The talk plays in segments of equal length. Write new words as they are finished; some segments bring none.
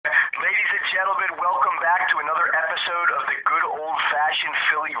and gentlemen, welcome back to another episode of the Good Old-Fashioned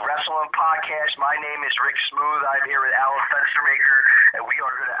Philly Wrestling Podcast. My name is Rick Smooth. I'm here with Alan Fenstermaker, and we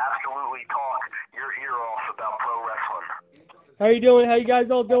are going to absolutely talk your ear off about pro wrestling. How you doing? How you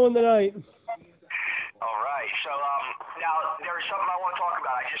guys all doing tonight? All right. So now there's something I want to talk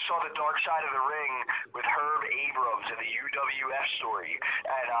about. I just saw the Dark Side of the Ring with Herb Abrams and the UWF story,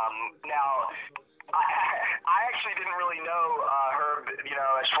 and now. I actually didn't really know Herb,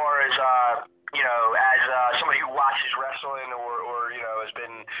 as far as, as somebody who watches wrestling or has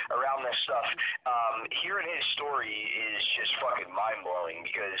been around this stuff. Hearing his story is just fucking mind-blowing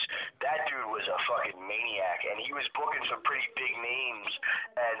because that dude was a fucking maniac, and he was booking some pretty big names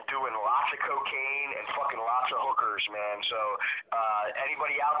and doing lots of cocaine and fucking lots of hookers, man. So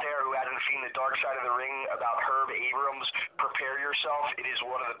anybody out there who hasn't seen the Dark Side of the Ring about Herb Abrams, prepare yourself. It is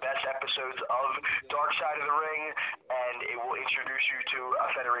one of the best episodes of Dark Side of the Ring, and it will introduce you to a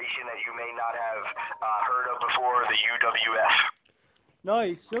federation that you may not have heard of before, the UWF.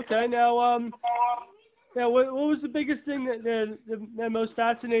 Nice. Okay. Now, what was the biggest thing, the most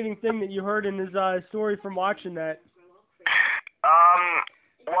fascinating thing that you heard in his story from watching that?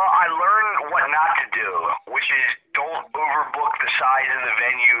 Well, I learned what not to do, which is don't overbook the size of the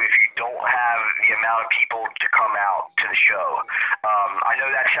venue if you don't have the amount of people to come out to the show. I know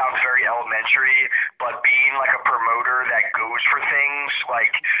that sounds very elementary, but being like a promoter that goes for things,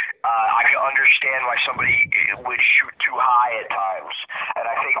 like I can understand why somebody would shoot too high at times. And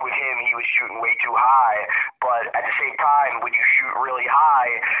I think with him, he was shooting way too high. But at the same time, when you shoot really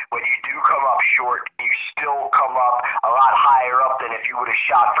high, when you do come up short, you still come up a lot higher up than if you would have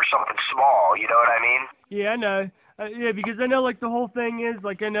shot for something small. You know what I mean? Yeah, I know. Yeah, because I know, like, the whole thing is,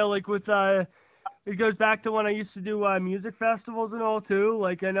 like, I know, like, with, it goes back to when I used to do music festivals and all, too.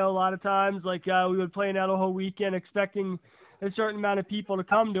 Like, I know a lot of times, like, we would plan out a whole weekend expecting a certain amount of people to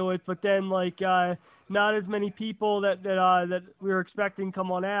come to it, but then, like, not as many people that we were expecting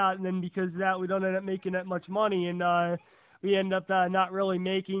come on out, and then because of that, we don't end up making that much money, and we end up not really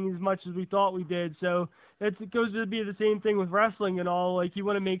making as much as we thought we did. So it goes to be the same thing with wrestling and all. Like, you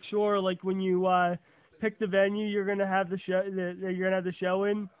want to make sure, like, when you pick the venue you're gonna have the show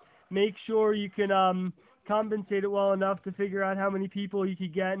in, make sure you can compensate it well enough to figure out how many people you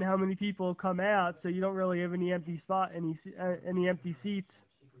could get and how many people come out, so you don't really have any empty empty seats.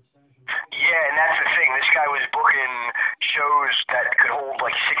 Yeah, and that's the thing. This guy was booking shows that could hold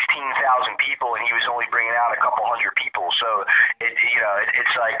like 16,000 people, and he was only bringing out a couple hundred people. So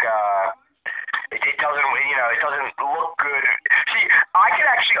it's like. It doesn't look good. See, I can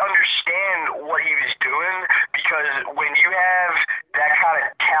actually understand what he was doing because when you have that kind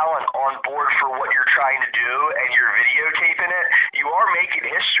of talent on board for what you're trying to do and you're videotaping it, you are making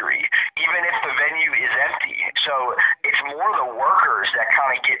history, even if the venue is empty. So it's more the workers that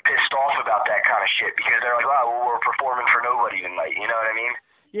kind of get pissed off about that kind of shit because they're like, oh, well, we're performing for nobody tonight. You know what I mean?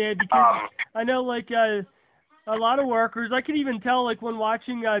 Yeah, because I know, like, a lot of workers, I can even tell, like, when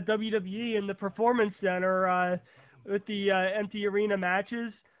watching WWE in the Performance Center with the empty arena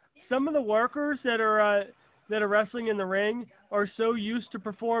matches, some of the workers that are wrestling in the ring are so used to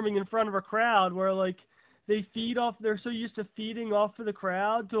performing in front of a crowd where, like, they're so used to feeding off of the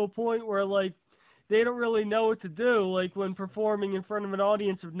crowd to a point where, like, they don't really know what to do, like, when performing in front of an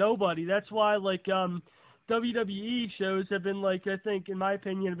audience of nobody. That's why, like, WWE shows have been, like, I think, in my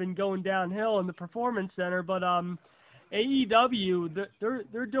opinion, have been going downhill in the Performance Center, but AEW,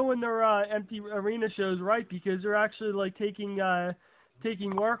 they're doing their empty arena shows right because they're actually, like, taking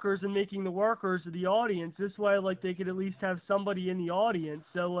workers and making the workers the audience. This way, like, they could at least have somebody in the audience.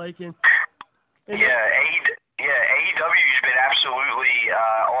 So, like, AEW's been absolutely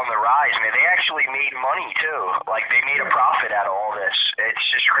on the rise, man. They actually made money, too. Like, they made a profit out of all this.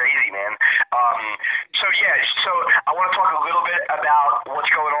 It's just crazy, man. So I want to talk a little bit about what's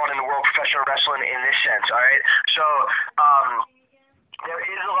going on in the world of professional wrestling in this sense, all right? So, there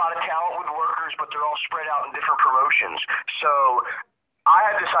is a lot of talent with workers, but they're all spread out in different promotions. So, I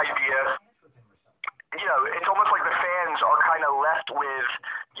had this idea. It's almost like the fans are kind of left with,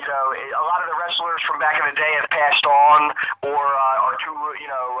 a lot of the wrestlers from back in the day have passed on or are too,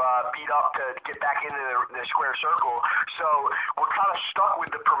 beat up to get back into the square circle. So we're kind of stuck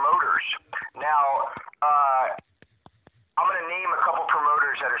with the promoters. Now, I'm going to name a couple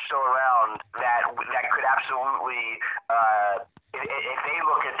promoters that are still around that could absolutely, if they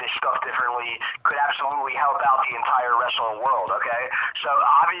look at this stuff differently, could absolutely help out the entire wrestling world, okay? So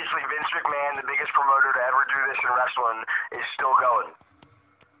obviously Vince McMahon, the biggest promoter to ever do this in wrestling, is still going.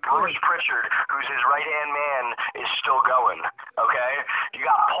 Bruce Pritchard, who's his right-hand man, is still going, okay? You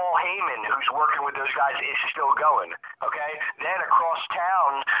got Paul Heyman, who's working with those guys, is still going, okay? Then across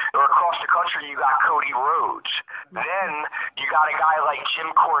town, or across across the country, you got Cody Rhodes. Then you got a guy like Jim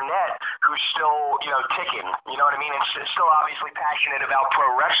Cornette, who's still, ticking, you know what I mean, and still obviously passionate about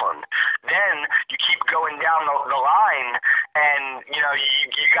pro wrestling. Then you keep going down the line, and,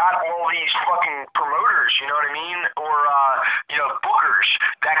 you got all these fucking promoters, you know what I mean, or, bookers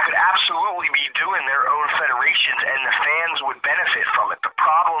that could absolutely be doing their own federations, and the fans would benefit from it. The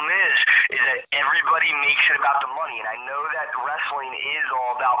problem is that everybody makes it about the money, and I know that wrestling is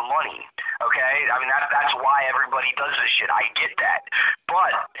all about money, okay? I mean, that's why everybody does this shit. I get that.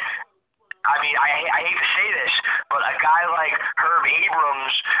 But, I mean, I hate to say this, but a guy like Herb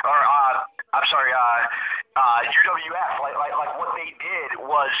Abrams, or, UWF, like what they did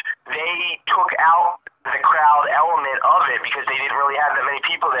was they took out the crowd element of it because they didn't really have that many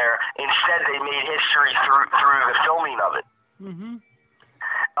people there. Instead, they made history through the filming of it. Mm-hmm.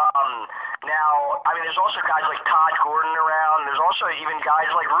 Now, I mean, there's also guys like Todd Gordon around. There's also even guys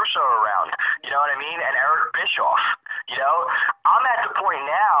like Russo around. You know what I mean? And Eric Bischoff. I'm at the point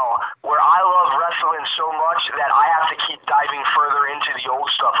now where I love wrestling so much that I have to keep diving further into the old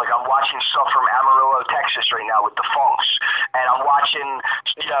stuff. Like I'm watching stuff from Amarillo, Texas right now with the Funks. And I'm watching,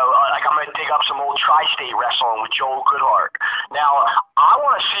 like I'm going to dig up some old tri-state wrestling with Joel Goodhart. Now, I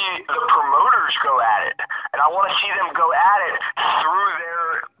want to see the promoters go at it. And I want to see them go at it through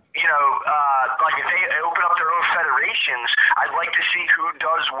their, like if they open up their own federations, I'd like to see who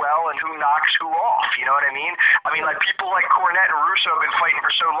does well and who knocks who off, you know what I mean? I mean, like people like Cornette and Russo have been fighting for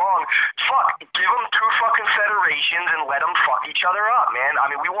so long, fuck, give them two fucking federations and let them fuck each other up, man. I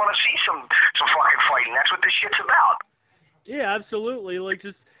mean, we want to see some fucking fighting. That's what this shit's about. Yeah, absolutely. Like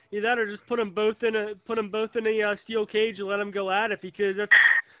just either that or just put them both in a steel cage and let them go at it, because that's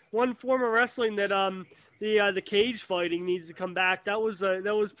one form of wrestling that the cage fighting needs to come back. That was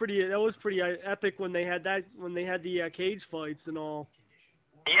pretty epic when they had the cage fights and all.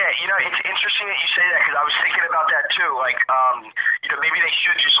 Yeah, it's interesting that you say that because I was thinking about that too. Like, maybe they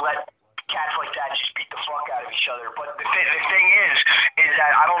should just let cats like that just beat the fuck out of each other. But the thing is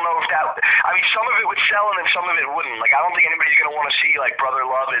that I don't know if that. I mean, some of it would sell and then some of it wouldn't. Like, I don't think anybody's gonna want to see like Brother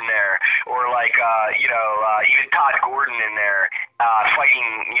Love in there or like even Todd Gordon in there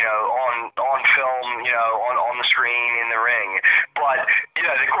fighting on film on the screen in the ring. But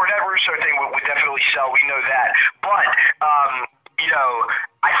the Cornette Russo thing would definitely sell. We know that. But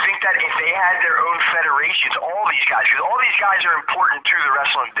I think that if they had their own federations, all these guys, because all these guys are important to the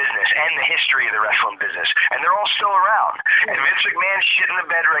wrestling business and the history of the wrestling business, and they're all still around. And Vince McMahon's shit in the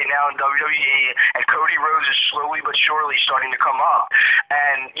bed right now in WWE, and Cody Rhodes is slowly but surely starting to come up.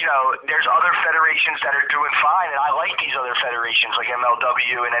 And, there's other federations that are doing fine, and I like these other federations like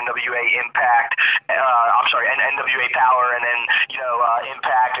MLW and NWA Impact, and NWA Power, and then,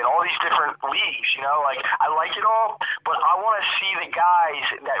 Impact, and all these different leagues, like, I like it all, but I want to see the guys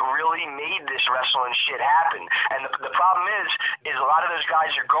that really made this wrestling shit happen. And the problem is a lot of those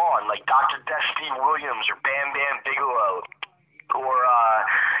guys are gone, like Dr. Death Steve Williams or Bam Bam Bigelow or,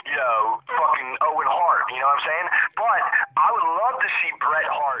 fucking Owen Hart, you know what I'm saying? But I would love to see Bret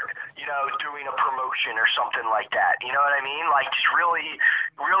Hart, doing a promotion or something like that, you know what I mean? Like, just really,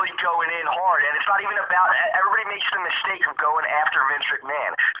 really going in hard. And it's not even about, everybody makes the mistake of going after Vince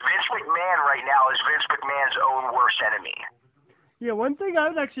McMahon. Vince McMahon right now is Vince McMahon's own worst enemy. Yeah, one thing I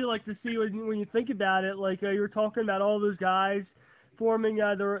would actually like to see when you think about it, like you were talking about all those guys forming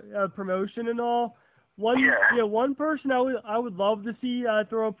their promotion and all. One person I would love to see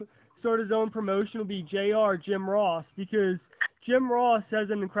start his own promotion would be JR, Jim Ross, because Jim Ross has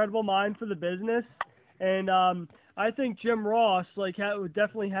an incredible mind for the business, and I think Jim Ross would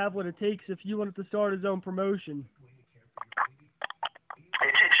definitely have what it takes if he wanted to start his own promotion.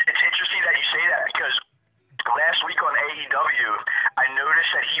 It's interesting that you say that because last week on AEW, I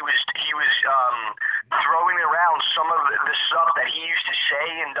noticed that he was throwing around some of the stuff that he used to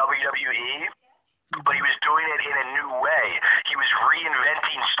say in WWE, but he was doing it in a new way. He was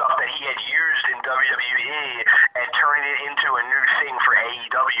reinventing stuff that he had used in WWE and turning it into a new thing for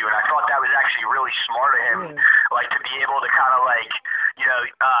AEW, and I thought that was actually really smart of him, like to be able to kind of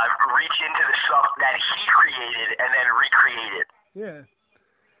reach into the stuff that he created and then recreate it. Yeah.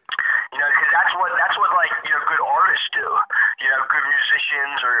 Because that's what good artists do. Good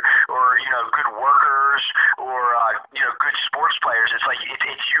musicians or good workers or good sports players. It's like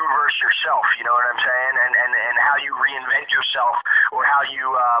it's you versus yourself. You know what I'm saying? And how you reinvent yourself or how you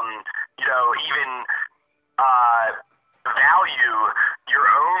even value your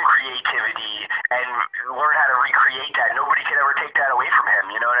own creativity and learn how to recreate that. Nobody can ever take that away from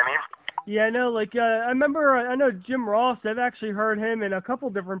him. You know what I mean? Yeah, I know, I know Jim Ross, I've actually heard him in a couple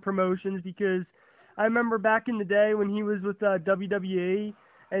different promotions because I remember back in the day when he was with WWE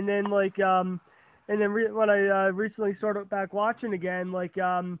And then when I recently started back watching again,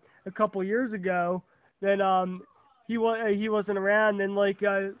 a couple years ago, then he wasn't around. Then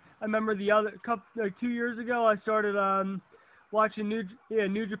I remember the other couple 2 years ago, I started watching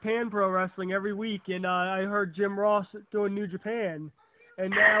New Japan Pro Wrestling every week, and I heard Jim Ross doing New Japan,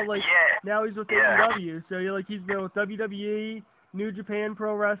 and now he's with AEW. So he's been with WWE, New Japan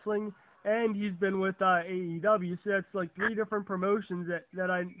Pro Wrestling, and he's been with AEW. So that's 3 different promotions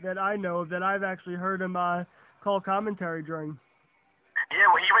that I know of that I've actually heard him call commentary during. Yeah,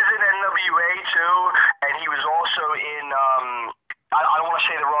 well, he was in NWA too, and he was also in I don't want to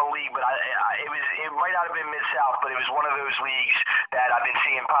say the wrong league, but it might not have been Mid-South, but it was one of those leagues that I've been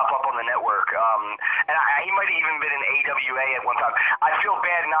seeing pop up on the network. And he might have even been in AWA at one time. I feel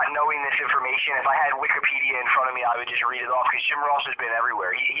bad not knowing this information. If I had Wikipedia in front of me, I would just read it off, because Jim Ross has been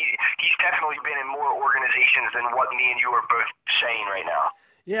everywhere. He's definitely been in more organizations than what me and you are both saying right now.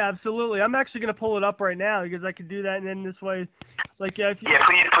 Yeah, absolutely. I'm actually going to pull it up right now, because I could do that, and then this way, please do. Yeah,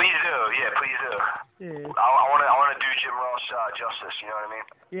 please do. Yeah. I want to do Jim Ross justice. You know what I mean?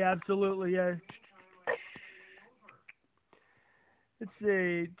 Yeah, absolutely. Yeah. Let's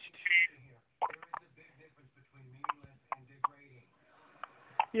see.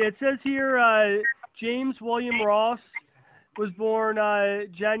 Yeah, it says here James William Ross was born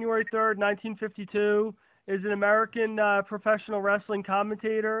January 3rd, 1952. Is an American professional wrestling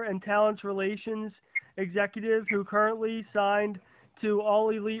commentator and talent relations executive who currently signed to All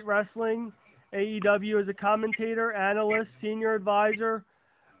Elite Wrestling, AEW, as a commentator, analyst, senior advisor.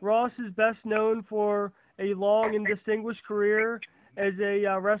 Ross is best known for a long and distinguished career as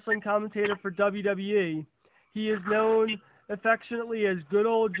a wrestling commentator for WWE. He is known affectionately as Good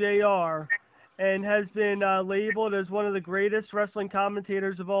Old JR and has been labeled as one of the greatest wrestling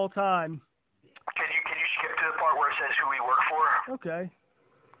commentators of all time. Can you skip to the part where it says who he worked for? Okay.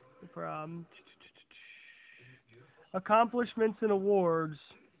 No problem. Accomplishments and awards.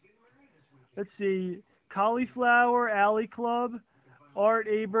 Let's see. Cauliflower Alley Club, Art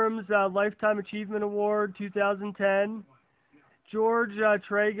Abrams Lifetime Achievement Award, 2010. George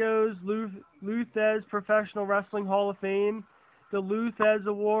Tragos Luthez Professional Wrestling Hall of Fame, the Luthez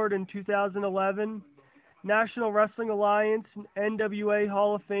Award in 2011. National Wrestling Alliance NWA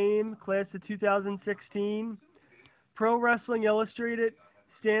Hall of Fame, class of 2016. Pro Wrestling Illustrated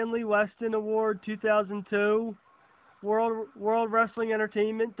Stanley Weston Award, 2002. World Wrestling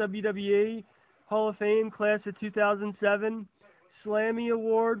Entertainment WWE Hall of Fame, class of 2007. Slammy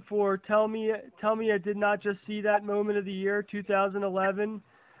Award for Tell Me I Did Not Just See That Moment of the Year, 2011.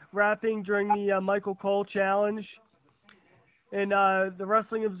 Rapping during the Michael Cole Challenge. And the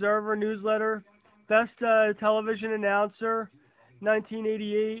Wrestling Observer newsletter. Best television announcer,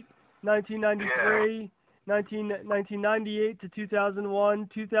 1988, 1993, 1998 to 2001,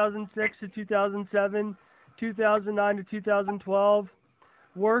 2006 to 2007, 2009 to 2012.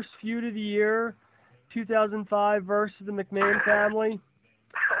 Worst feud of the year, 2005 versus the McMahon family.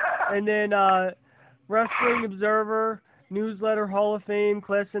 And then Wrestling Observer newsletter Hall of Fame,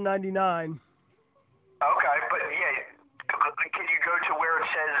 class of 99. Okay, but yeah. Can you go to where it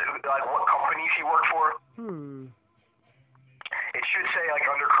says what companies he worked for? It should say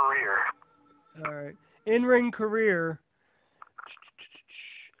under career. All right. In-ring career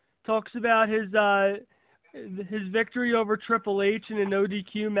talks about his victory over Triple H in an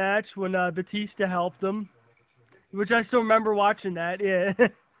ODQ match when Batista helped him, which I still remember watching that. Yeah.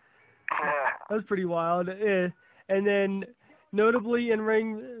 That was pretty wild. Yeah. And then notably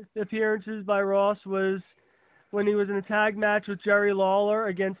in-ring appearances by Ross was when he was in a tag match with Jerry Lawler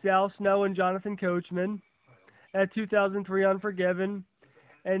against Al Snow and Jonathan Coachman at 2003 Unforgiven.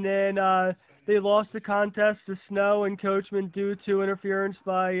 And then they lost the contest to Snow and Coachman due to interference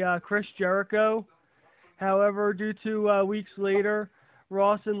by Chris Jericho. However, due to weeks later,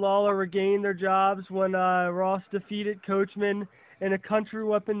 Ross and Lawler regained their jobs when Ross defeated Coachman in a country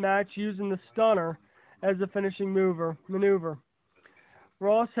weapon match using the stunner as a finishing maneuver.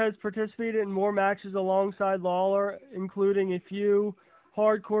 Ross has participated in more matches alongside Lawler, including a few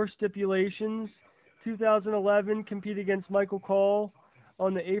hardcore stipulations. 2011, compete against Michael Cole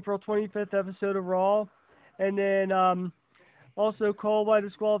on the April 25th episode of Raw. And then also Cole by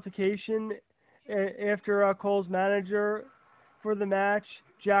disqualification after Cole's manager for the match,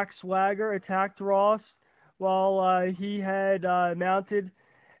 Jack Swagger, attacked Ross while he had mounted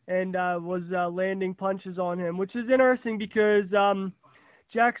and was landing punches on him, which is interesting because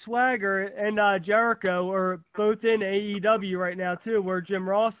Jack Swagger and Jericho are both in AEW right now, too, where Jim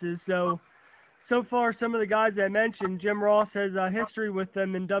Ross is. So far, some of the guys I mentioned, Jim Ross has a history with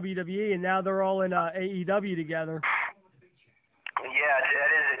them in WWE, and now they're all in AEW together. Yeah, that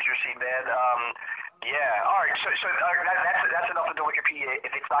is interesting, man. Yeah. All right. So that's enough of the Wikipedia.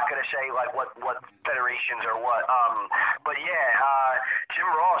 If it's not going to say like what federations or what. But yeah, Jim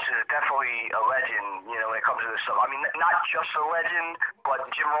Ross is definitely a legend. You know, when it comes to this stuff. I mean, not just a legend, but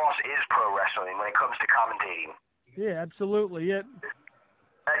Jim Ross is pro wrestling when it comes to commentating. Yeah, absolutely. Yeah.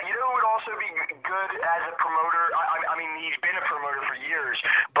 You know who would also be good as a promoter? I mean, he's been a promoter for years,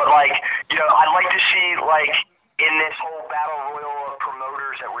 but like, you know, I'd like to see like in this whole battle royal of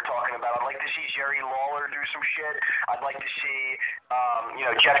promoters that we're talking about, I'd like to see Jerry Lawler do some shit. I'd like to see, you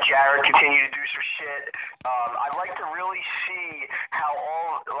know, Jeff Jarrett continue to do some shit. I'd like to really see how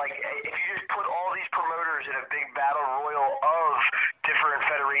if you just put all these promoters in a big battle royal of different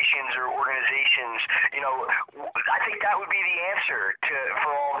federations or organizations, you know, I think that would be the answer for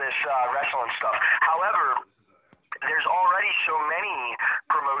all this wrestling stuff. However, there's already so many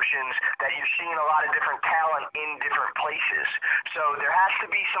promotions that you're seeing a lot of different talent in different places. So there has to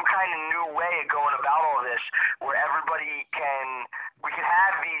be some kind of new way of going about all this where we can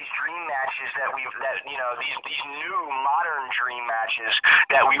have these dream matches these new modern dream matches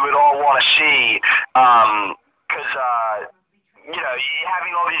that we would all want to see. Because you know,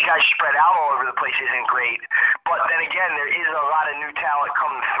 having all these guys spread out all over the place isn't great. But then again, there is a lot of new talent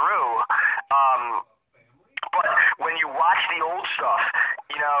coming through. But when you watch the old stuff,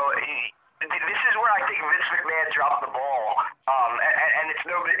 you know, this is where I think Vince McMahon dropped the ball. And it's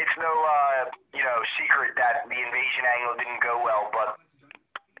no you know, secret that the invasion angle didn't go well, but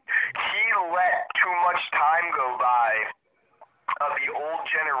he let too much time go by of the old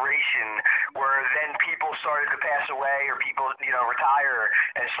generation where then people started to pass away or people, you know, retire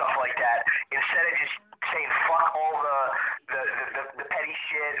and stuff like that. Instead of just saying fuck all the petty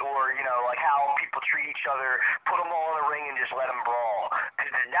shit or, you know, like how people treat each other, put them all in the ring and just let them brawl.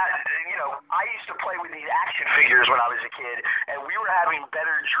 You know, I used to play with these action figures when I was a kid, and we were having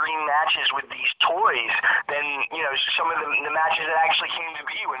better dream matches with these toys than, you know, some of the matches that actually came to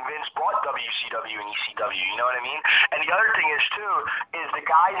be when Vince bought WCW and ECW, you know what I mean? And the other thing is, too, is the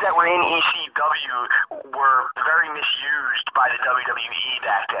guys that were in ECW were very misused by the WWE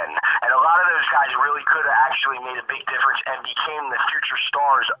back then. And a lot of those guys really could have actually made a big difference and became the future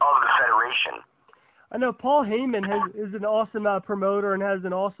stars of the Federation. I know Paul Heyman is an awesome promoter and has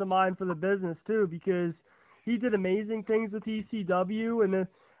an awesome mind for the business, too, because he did amazing things with ECW, and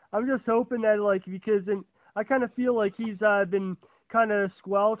I'm just hoping that, like, because I kind of feel like he's been kind of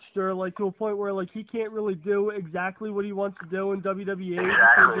squelched or, like, to a point where, like, he can't really do exactly what he wants to do in WWE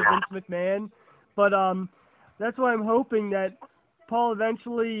because of Vince McMahon. But that's why I'm hoping that Paul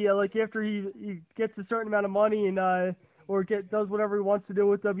eventually, like, after he gets a certain amount of money and or does whatever he wants to do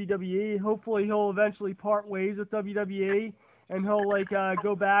with WWE, hopefully he'll eventually part ways with WWE and he'll, like,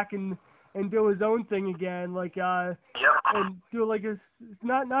 go back and do his own thing again, like, and do, like,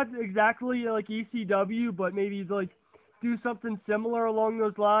 not exactly like ECW, but maybe, like, do something similar along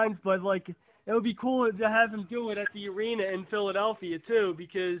those lines, but, like, it would be cool to have him do it at the arena in Philadelphia, too,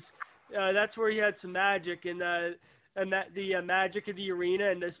 because that's where he had some magic, and the magic of the arena,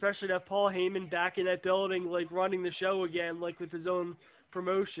 and especially to have Paul Heyman back in that building, like, running the show again, like, with his own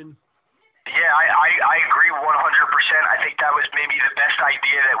promotion. Yeah, I agree 100%. I think that was maybe the best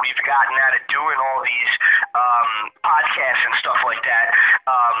idea that we've gotten out of doing all these podcasts and stuff like that.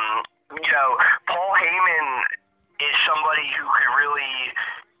 You know, Paul Heyman is somebody who could really,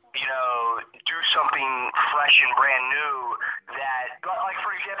 you know, do something fresh and brand new that, like, for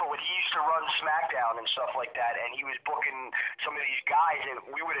example, when he used to run SmackDown and stuff like that, and he was booking some of these guys that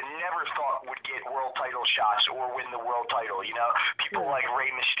we would have never thought would get world title shots or win the world title, you know, people like Rey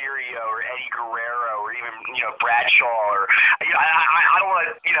Mysterio or Eddie Guerrero or even, you know, Bradshaw or, you know, I don't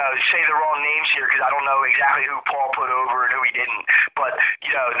want to, you know, say the wrong names here because I don't know exactly who Paul put over and who he didn't, but, you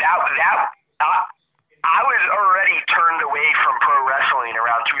know, I was already turned away from pro wrestling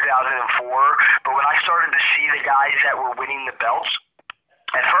around 2004, but when I started to see the guys that were winning the belts,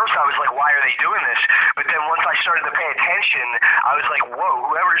 at first I was like, why are they doing this? But then once I started to pay attention, I was like, whoa,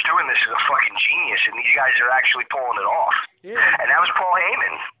 whoever's doing this is a fucking genius, and these guys are actually pulling it off. Yeah. And that was Paul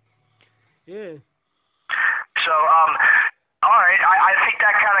Heyman. Yeah. So, all right, I think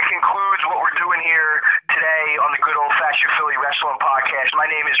that kind of concludes what we're doing here today on the Good Old Fashioned Philly Wrestling Podcast. My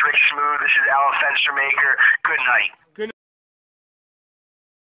name is Rick Smooth. This is Alan Fenstermaker. Good night.